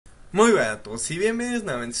Muy buenas a todos y bienvenidos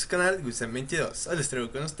nuevamente a su canal Gusen22. Hoy les traigo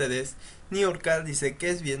con ustedes Niurka dice que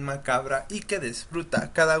es bien macabra y que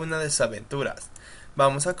disfruta cada una de sus aventuras.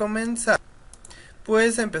 Vamos a comenzar.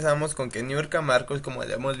 Pues empezamos con que Niurka Marcos, como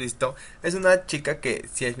le hemos visto, es una chica que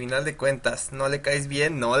si al final de cuentas no le caes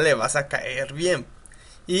bien, no le vas a caer bien.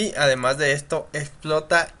 Y además de esto,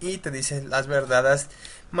 explota y te dice las verdades.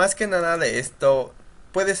 Más que nada de esto,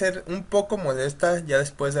 puede ser un poco molesta ya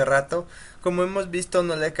después de rato. Como hemos visto,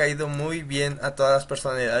 no le ha caído muy bien a todas las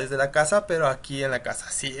personalidades de la casa, pero aquí en la casa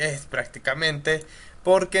sí es prácticamente,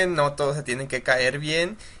 porque no todos se tienen que caer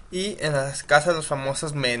bien y en las casas los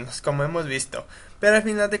famosos menos, como hemos visto. Pero al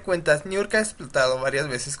final de cuentas, Niurka ha explotado varias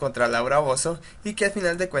veces contra Laura Bozzo y que al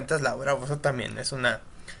final de cuentas Laura Bozzo también es una,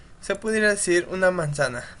 se pudiera decir, una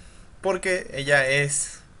manzana, porque ella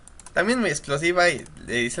es también muy explosiva y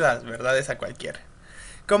le dice las verdades a cualquiera.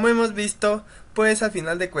 Como hemos visto, pues al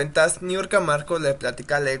final de cuentas, Niurka Marcos le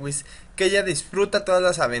platica a Lewis que ella disfruta todas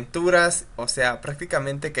las aventuras, o sea,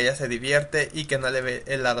 prácticamente que ella se divierte y que no le ve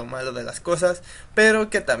el lado malo de las cosas, pero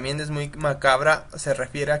que también es muy macabra, se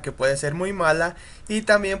refiere a que puede ser muy mala y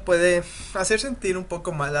también puede hacer sentir un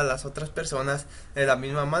poco mal a las otras personas de la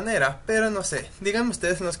misma manera, pero no sé, díganme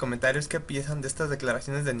ustedes en los comentarios qué piensan de estas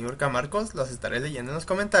declaraciones de Niurka Marcos, los estaré leyendo en los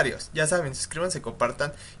comentarios. Ya saben, suscríbanse,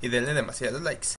 compartan y denle demasiados likes.